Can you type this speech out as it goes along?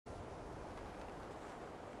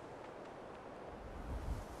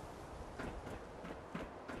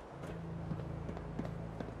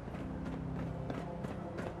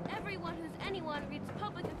anyone reads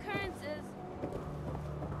public occurrences.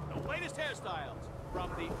 The latest hairstyles from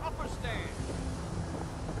the upper stand.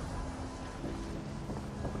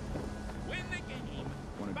 Win the game.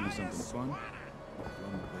 Want to do something fun? Run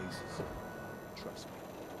the bases. Trust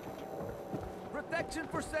me. Protection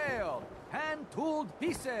for sale. Hand-tooled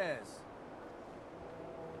pieces.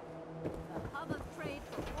 The hub of trade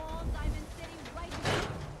for all Diamond City right now.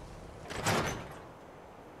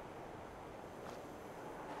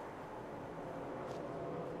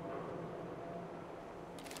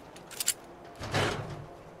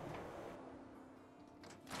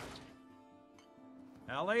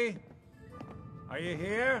 Ellie? Are you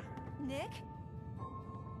here? Nick?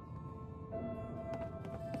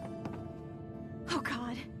 Oh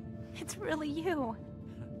God, it's really you.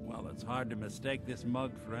 Well, it's hard to mistake this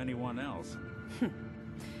mug for anyone else.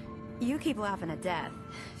 You keep laughing at death.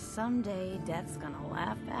 Someday, death's gonna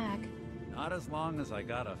laugh back. Not as long as I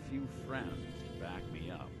got a few friends to back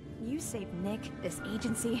me up. You saved Nick, this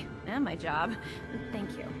agency, and my job.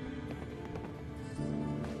 Thank you.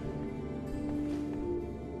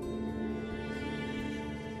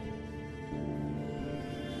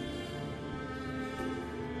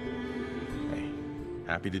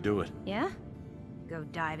 Happy to do it. Yeah? Go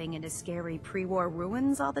diving into scary pre-war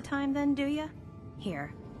ruins all the time then, do ya?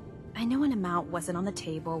 Here. I know an amount wasn't on the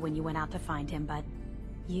table when you went out to find him, but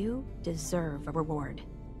you deserve a reward.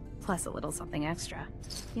 Plus a little something extra.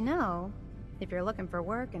 You know, if you're looking for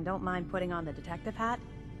work and don't mind putting on the detective hat,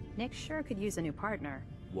 Nick sure could use a new partner.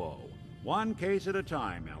 Whoa. One case at a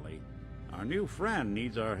time, Ellie. Our new friend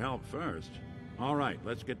needs our help first. All right,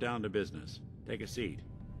 let's get down to business. Take a seat.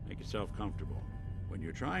 Make yourself comfortable. When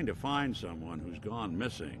you're trying to find someone who's gone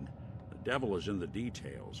missing, the devil is in the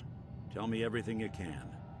details. Tell me everything you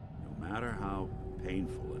can, no matter how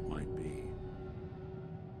painful it might be.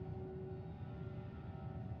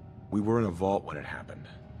 We were in a vault when it happened.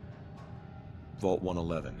 Vault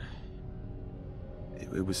 111.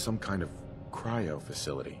 It was some kind of cryo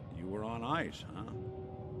facility. You were on ice, huh?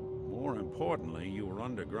 More importantly, you were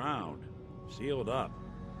underground, sealed up.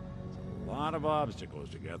 A lot of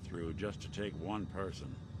obstacles to get through just to take one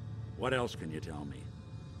person. What else can you tell me?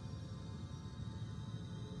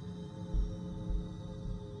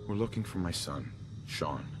 We're looking for my son,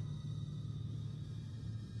 Sean.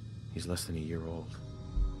 He's less than a year old.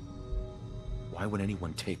 Why would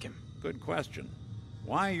anyone take him? Good question.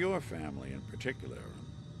 Why your family in particular?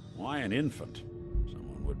 Why an infant?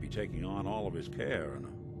 Someone would be taking on all of his care, and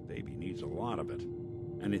a baby needs a lot of it.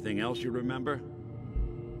 Anything else you remember?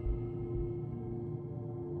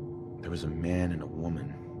 There was a man and a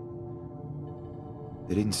woman.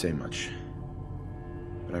 They didn't say much,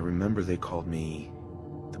 but I remember they called me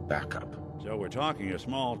the backup. So we're talking a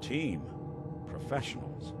small team.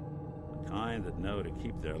 Professionals. The kind that know to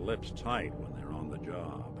keep their lips tight when they're on the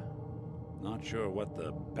job. Not sure what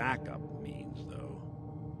the backup means, though.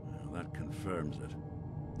 Well, that confirms it.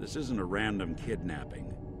 This isn't a random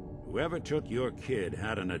kidnapping. Whoever took your kid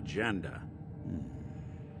had an agenda.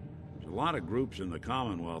 There's a lot of groups in the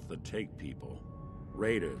Commonwealth that take people.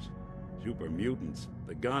 Raiders, super mutants,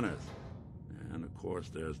 the Gunners, and of course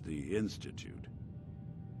there's the Institute.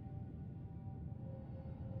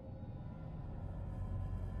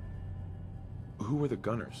 Who were the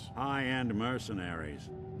Gunners? High-end mercenaries.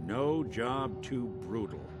 No job too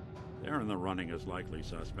brutal. They're in the running as likely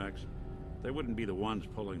suspects. They wouldn't be the ones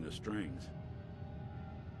pulling the strings.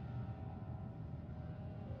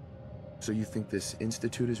 So you think this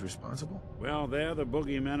Institute is responsible? Well, they're the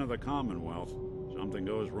boogeymen of the Commonwealth. Something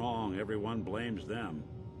goes wrong, everyone blames them.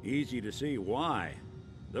 Easy to see why.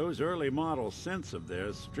 Those early model synths of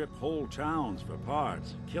theirs strip whole towns for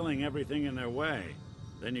parts, killing everything in their way.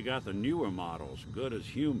 Then you got the newer models, good as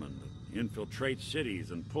human, that infiltrate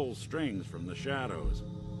cities and pull strings from the shadows.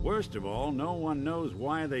 Worst of all, no one knows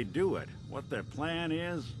why they do it, what their plan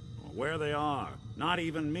is, or where they are. Not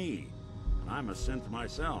even me. And I'm a synth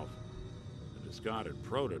myself. A discarded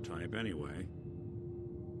prototype, anyway.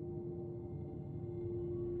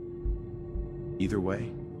 Either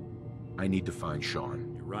way, I need to find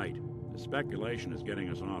Sean. You're right. The speculation is getting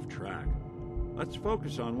us off track. Let's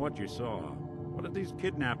focus on what you saw. What did these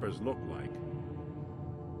kidnappers look like?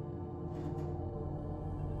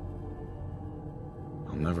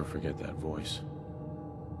 I'll never forget that voice.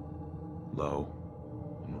 Low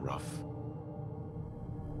and rough.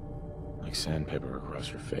 Like sandpaper across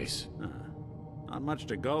her face. Not much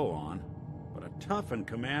to go on, but a tough and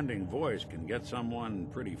commanding voice can get someone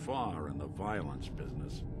pretty far in the violence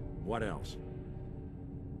business. What else?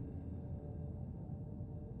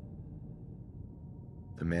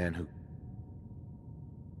 The man who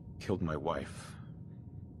killed my wife.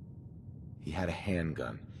 He had a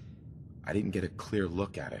handgun. I didn't get a clear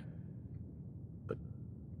look at it. But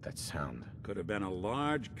that sound... Could have been a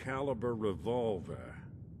large caliber revolver.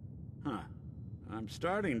 Huh. I'm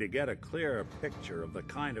starting to get a clearer picture of the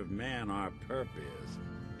kind of man our perp is.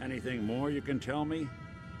 Anything more you can tell me?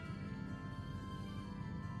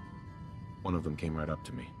 One of them came right up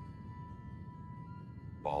to me.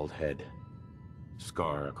 Bald head.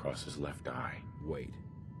 Scar across his left eye. Wait.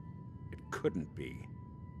 It couldn't be.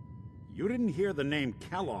 You didn't hear the name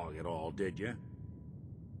Kellogg at all, did you?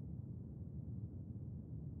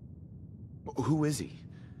 Who is he?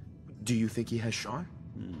 Do you think he has Sean?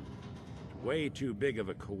 Way too big of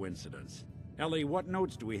a coincidence. Ellie, what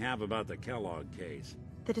notes do we have about the Kellogg case?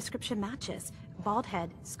 The description matches. Bald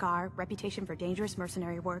head, scar, reputation for dangerous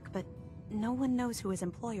mercenary work, but no one knows who his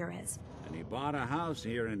employer is. And he bought a house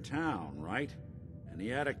here in town, right? And he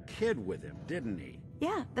had a kid with him, didn't he?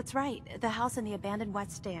 Yeah, that's right. The house in the abandoned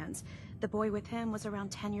West Stands. The boy with him was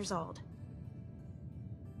around 10 years old.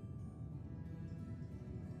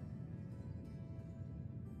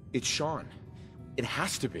 It's Sean. It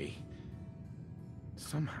has to be.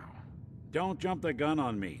 Somehow. Don't jump the gun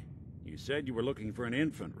on me. You said you were looking for an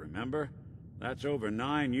infant, remember? That's over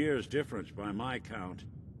 9 years difference by my count.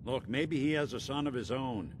 Look, maybe he has a son of his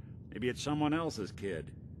own. Maybe it's someone else's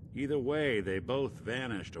kid. Either way, they both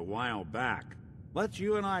vanished a while back. Let's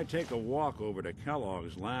you and I take a walk over to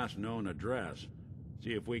Kellogg's last known address.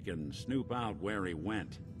 See if we can snoop out where he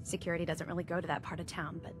went. Security doesn't really go to that part of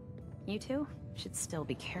town, but you two should still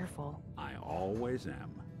be careful. I always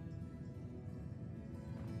am.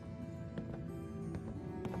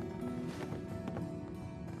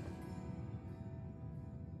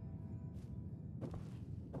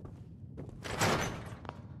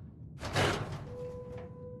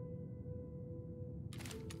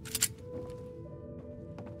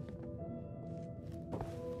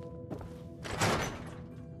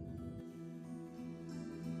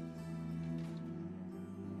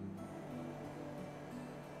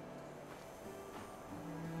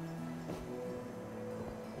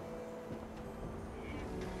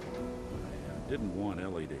 Didn't want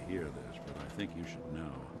Ellie to hear this, but I think you should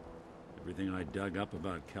know. Everything I dug up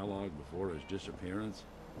about Kellogg before his disappearance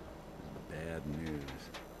is bad news.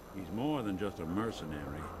 He's more than just a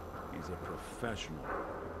mercenary. He's a professional.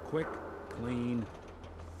 Quick, clean,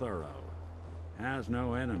 thorough. Has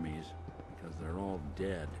no enemies because they're all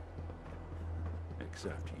dead.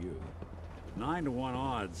 Except you. 9-to-1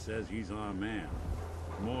 odds says he's our man.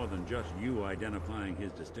 More than just you identifying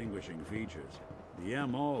his distinguishing features. The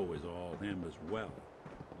M.O. is all him as well.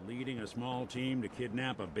 Leading a small team to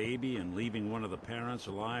kidnap a baby and leaving one of the parents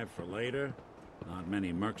alive for later? Not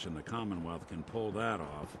many mercs in the Commonwealth can pull that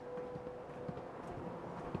off.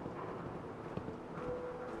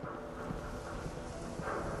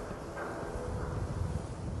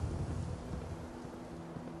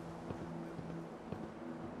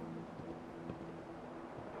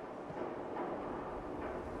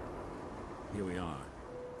 Here we are.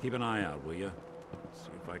 Keep an eye out, will you? See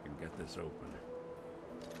if I can get this open.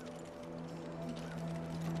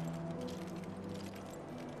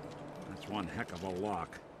 That's one heck of a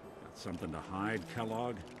lock. Got something to hide,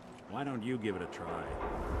 Kellogg? Why don't you give it a try?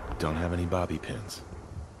 Don't have any bobby pins.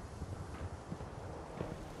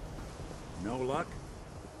 No luck?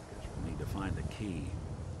 Guess we'll need to find the key.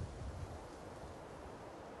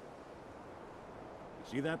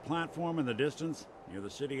 See that platform in the distance, near the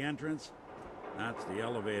city entrance? That's the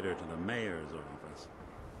elevator to the mayor's office.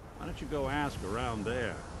 Why don't you go ask around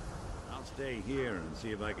there? I'll stay here and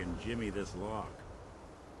see if I can jimmy this lock.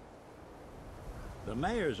 The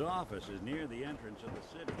mayor's office is near the entrance of the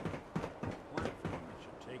city. The platform that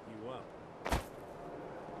should take you up.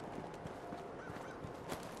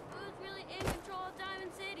 Who's really in control of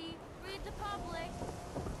Diamond City? Read the public.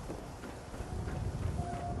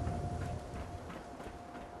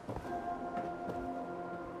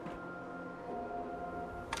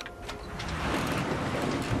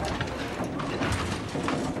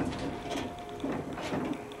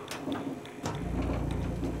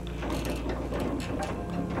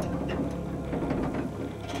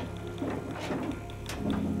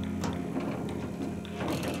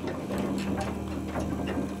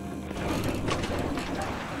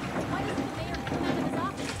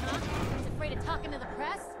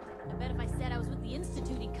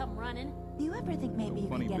 Do you ever think maybe you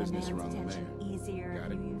Funny could get a business man's around the attention mayor. easier Got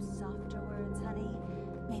if it. you use softer words, honey?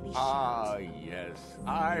 Maybe Ah, shout. yes.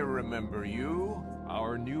 I remember you.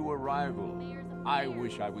 Our new arrival. I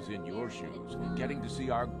wish I was in your shoes, getting to see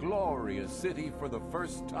our glorious city for the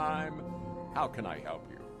first time. How can I help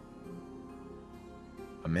you?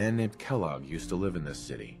 A man named Kellogg used to live in this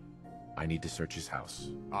city. I need to search his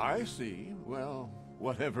house. I see. Well,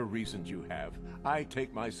 whatever reasons you have, I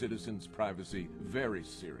take my citizens' privacy very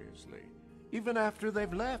seriously. Even after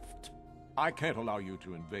they've left. I can't allow you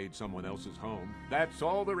to invade someone else's home. That's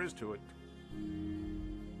all there is to it.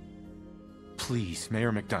 Please,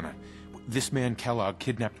 Mayor McDonough. This man Kellogg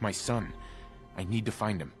kidnapped my son. I need to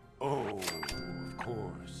find him. Oh, of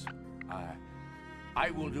course. I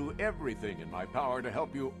will do everything in my power to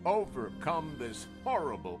help you overcome this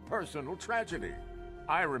horrible personal tragedy.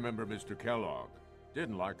 I remember Mr. Kellogg.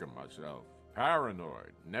 Didn't like him myself.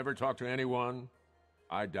 Paranoid. Never talked to anyone.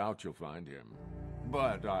 I doubt you'll find him.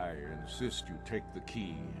 But I insist you take the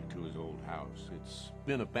key to his old house. It's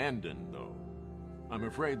been abandoned, though. I'm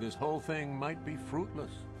afraid this whole thing might be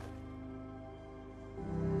fruitless.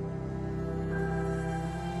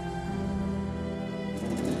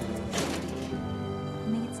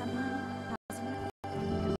 Need some money?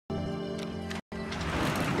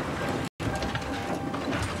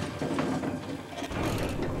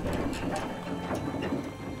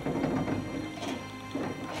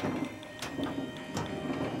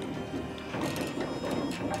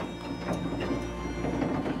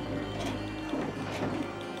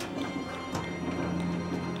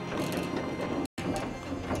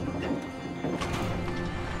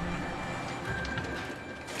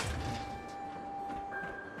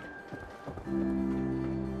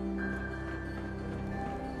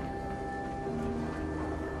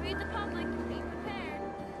 Read the public. Be prepared.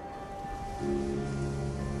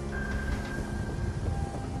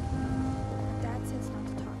 Dad says not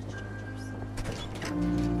to talk to strangers.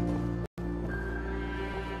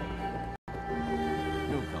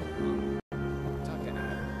 You'll come on. Talk to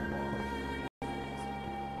Adam.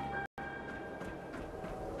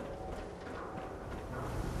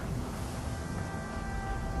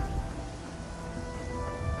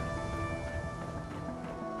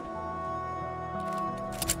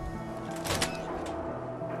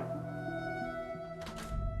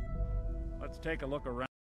 Let's take a look around.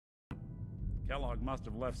 Kellogg must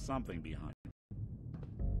have left something behind.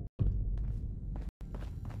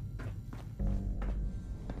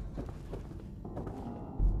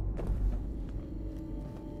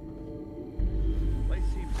 Place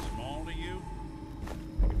seems small to you?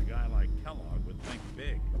 I think a guy like Kellogg would think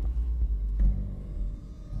big.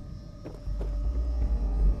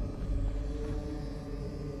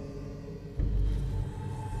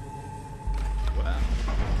 Well,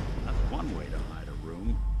 that's one way to hide a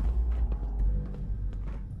room.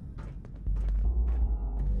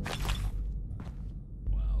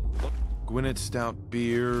 Well, look. Gwinnett Stout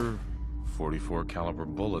beer, 44 caliber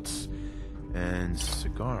bullets, and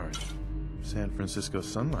cigars. San Francisco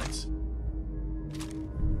Sunlights.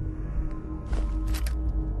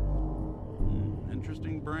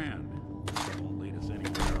 Interesting brand. Won't lead us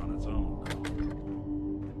anywhere on its own, though.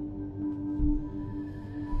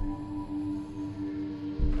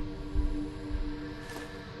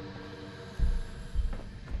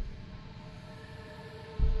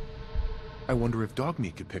 I wonder if dog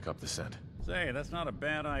meat could pick up the scent. Say, that's not a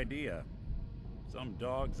bad idea. Some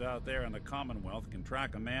dogs out there in the Commonwealth can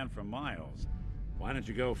track a man for miles. Why don't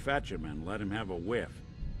you go fetch him and let him have a whiff?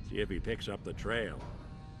 See if he picks up the trail.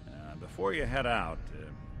 Before you head out,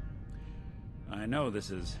 I know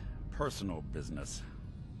this is personal business.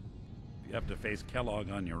 If you have to face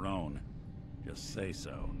Kellogg on your own, just say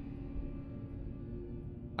so.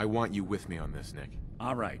 I want you with me on this, Nick.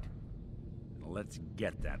 All right. Let's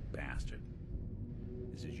get that bastard.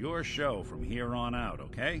 This is your show from here on out,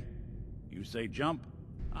 okay? You say jump,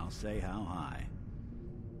 I'll say how high.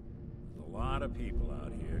 There's a lot of people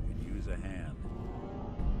out here could use a hand.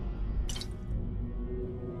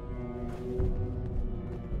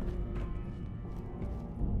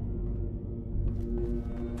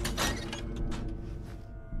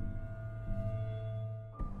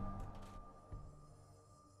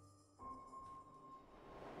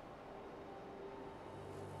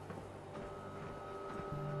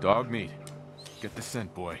 Dog meat. Get the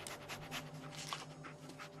scent, boy.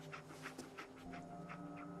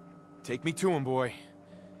 Take me to him, boy.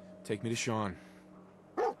 Take me to Sean.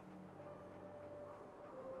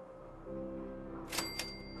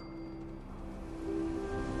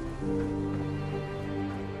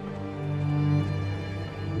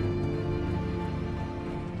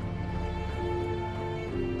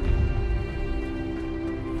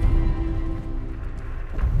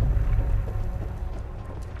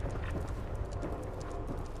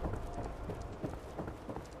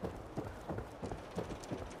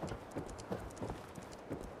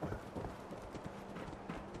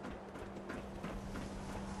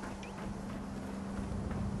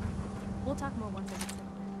 We'll talk more once I get settled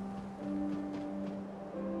in.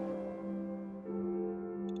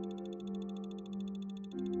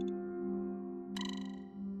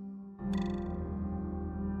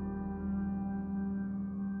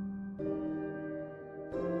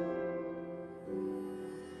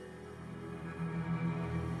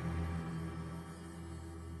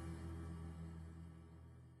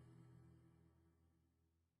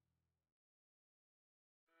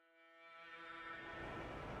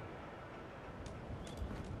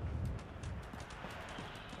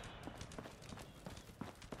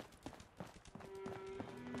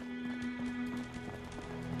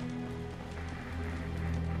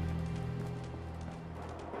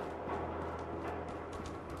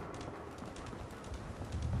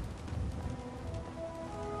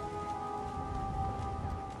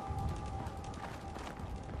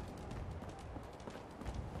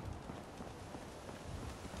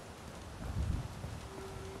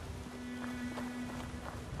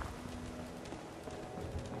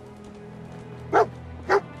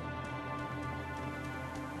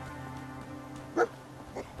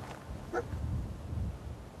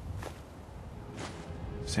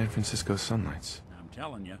 San Francisco Sunlights. I'm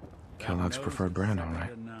telling you. Kellogg's preferred brand, all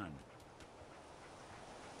right.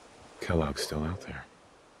 Kellogg's still out there.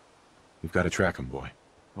 We've got to track him, boy.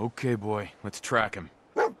 Okay, boy. Let's track him.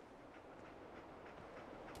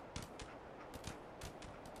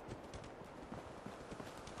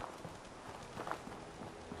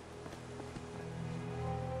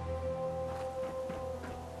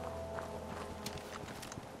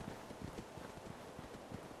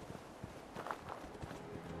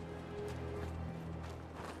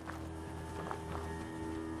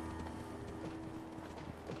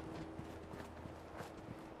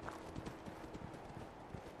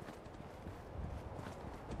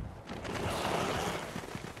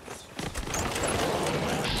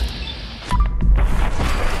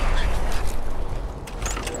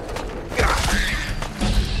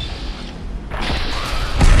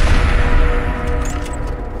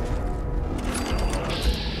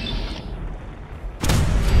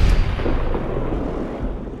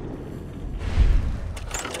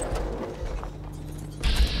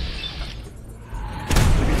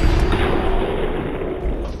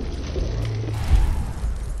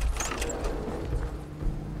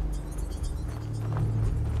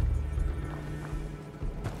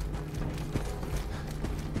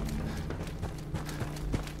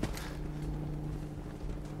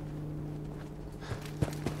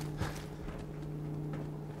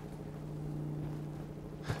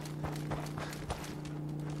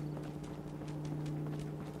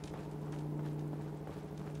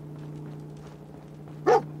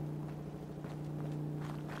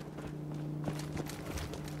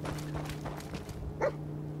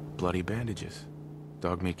 Bloody bandages.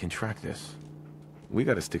 Dogmeat can track this. We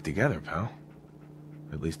gotta stick together, pal.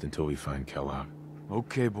 At least until we find Kellogg.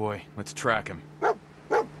 Okay, boy. Let's track him.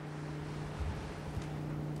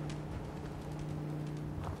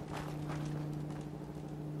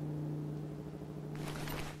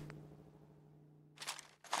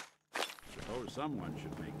 Suppose someone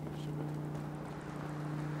should make use of it.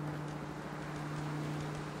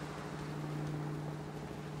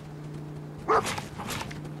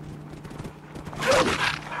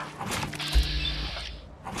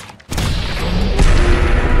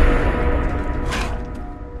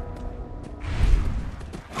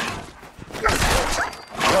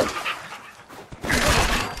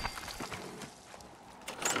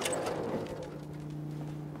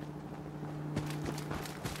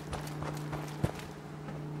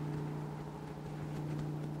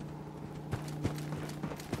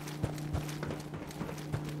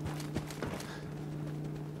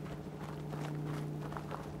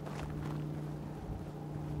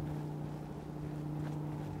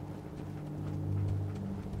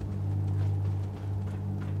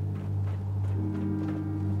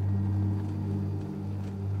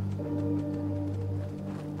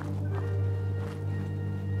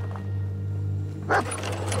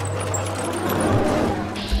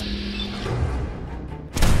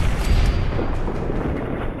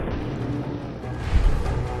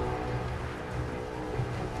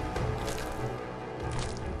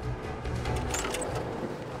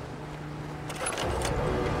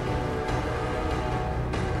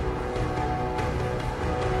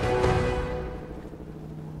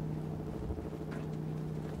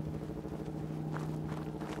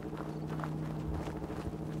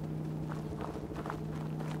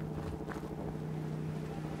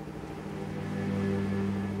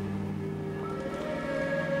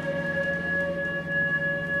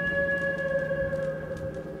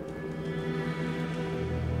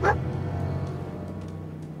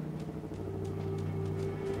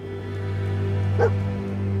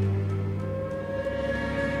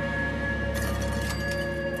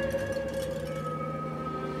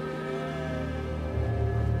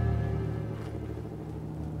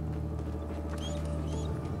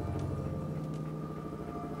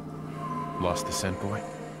 Lost the scent, boy?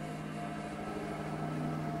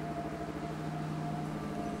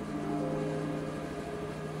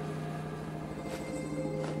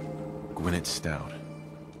 Gwyneth Stout.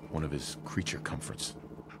 One of his creature comforts.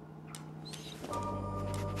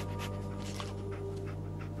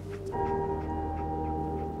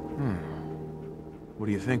 What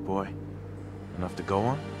do you think, boy? Enough to go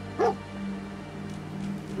on?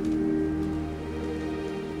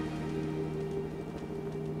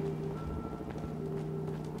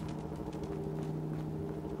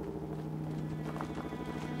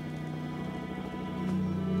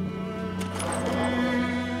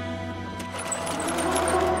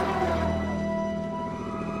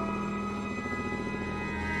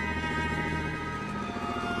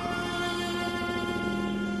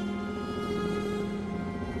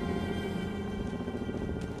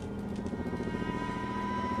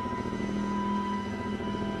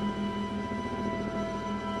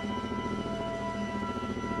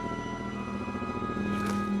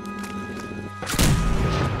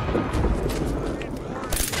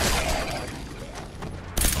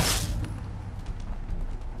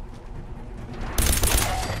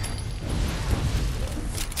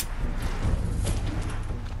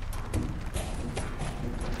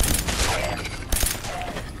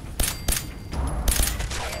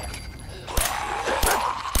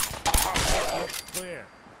 Clear.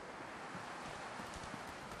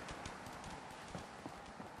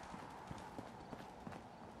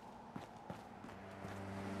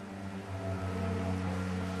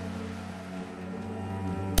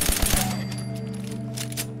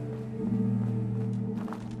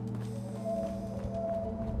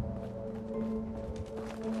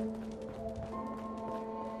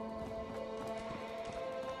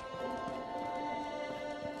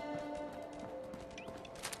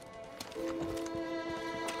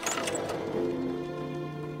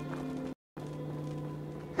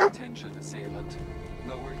 Attention, assailant.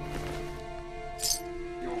 Lower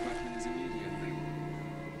your weapons immediately.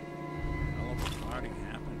 Hell of a party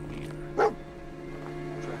happened here.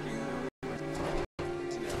 Tracking no.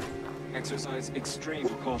 Exercise extreme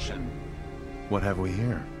caution. What have we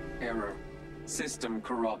here? Error. System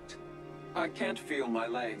corrupt. I can't feel my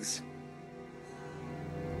legs.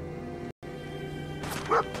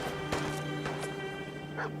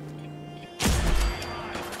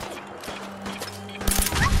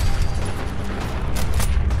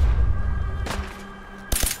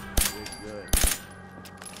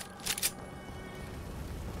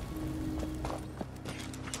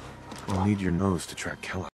 We'll need your nose to track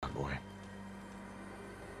Kellogg, boy.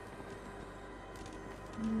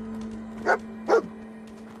 Alert.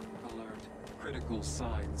 Critical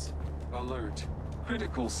signs. Alert.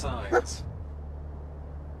 Critical signs.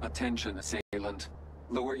 Attention, assailant.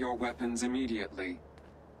 Lower your weapons immediately.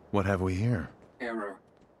 What have we here? Error.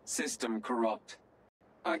 System corrupt.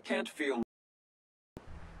 I can't feel.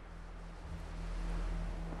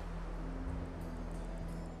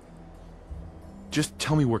 Just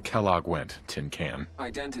tell me where Kellogg went, Tin Can.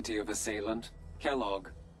 Identity of assailant. Kellogg.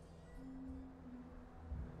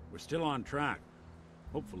 We're still on track.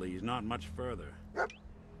 Hopefully he's not much further.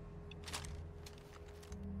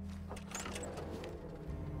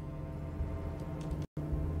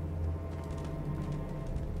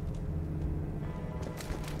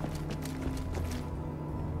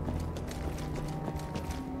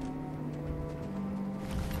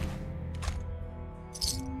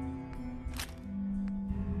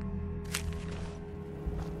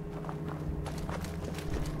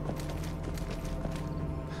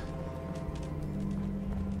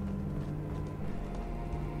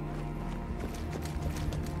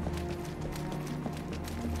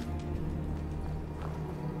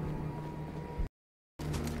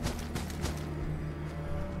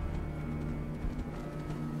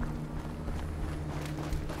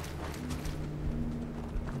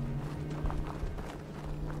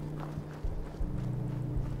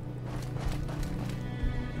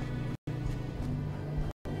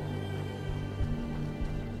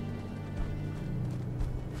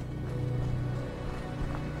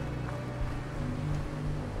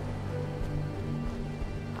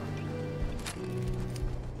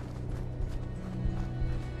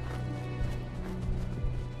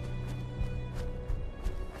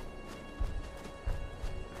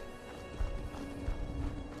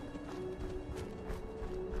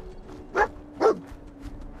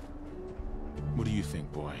 What do you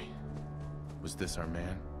think, boy? Was this our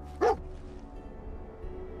man?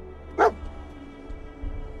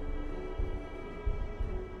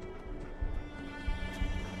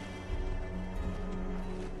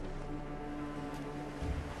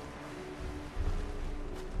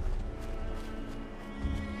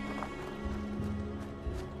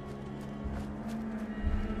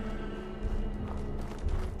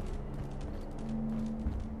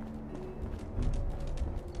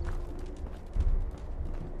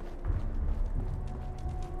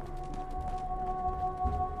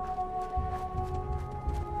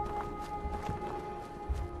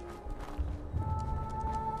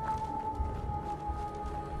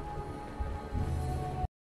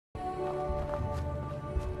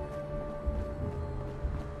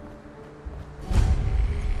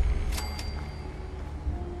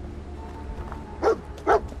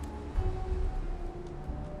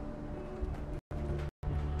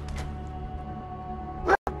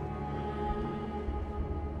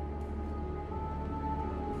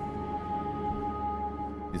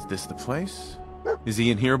 Is this the place? Is he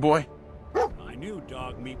in here, boy? I knew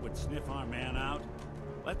dog meat would sniff our man out.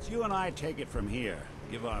 Let's you and I take it from here.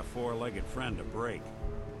 Give our four-legged friend a break.